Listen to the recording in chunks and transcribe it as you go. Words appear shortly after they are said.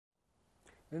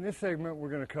In this segment, we're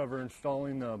going to cover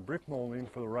installing the brick molding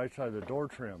for the right side of the door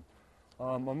trim.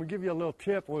 I'm going to give you a little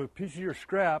tip. With a piece of your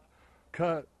scrap,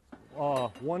 cut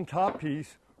one top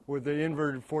piece with the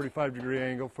inverted 45-degree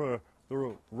angle for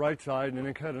the right side, and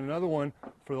then cut another one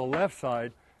for the left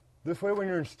side. This way, when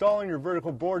you're installing your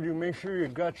vertical board, you make sure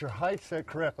you've got your height set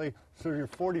correctly so your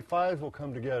 45s will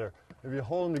come together. If you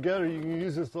hold them together, you can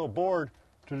use this little board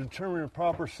to determine the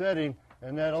proper setting,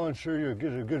 and that'll ensure you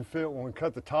get a good fit when we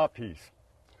cut the top piece.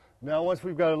 Now, once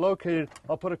we've got it located,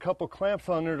 I'll put a couple clamps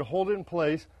on there to hold it in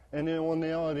place, and then we'll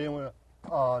nail it in with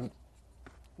a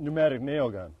pneumatic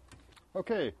nail gun.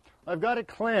 Okay, I've got it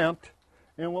clamped,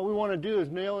 and what we want to do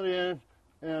is nail it in,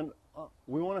 and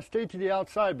we want to stay to the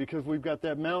outside because we've got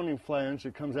that mounting flange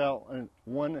that comes out in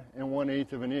 1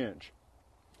 1/8 of an inch.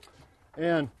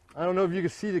 And I don't know if you can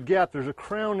see the gap. There's a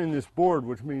crown in this board,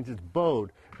 which means it's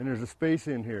bowed, and there's a space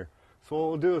in here. So what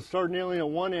we'll do is start nailing at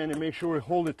one end and make sure we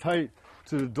hold it tight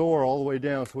to the door all the way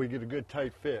down so we get a good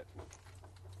tight fit.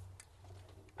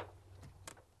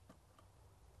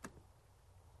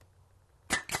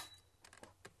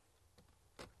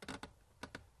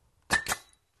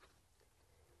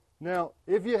 Now,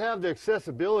 if you have the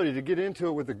accessibility to get into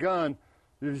it with the gun,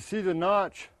 if you see the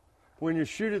notch, when you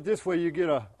shoot it this way, you get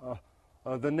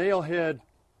the nail head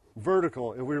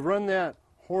vertical. If we run that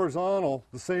horizontal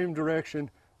the same direction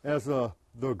as the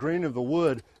grain of the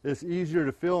wood, it's easier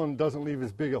to fill and doesn't leave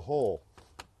as big a hole.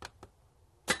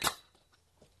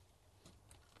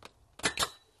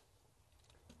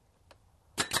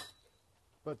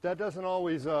 But that doesn't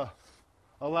always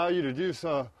allow you to do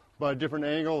so by different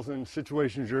angles and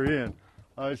situations you're in.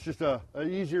 It's just an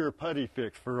easier putty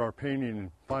fix for our painting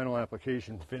and final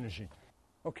application finishing.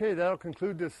 Okay, that'll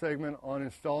conclude this segment on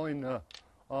installing the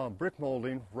brick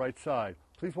molding right side.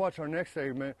 Please watch our next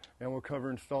segment and we'll cover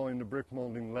installing the brick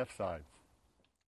molding left side.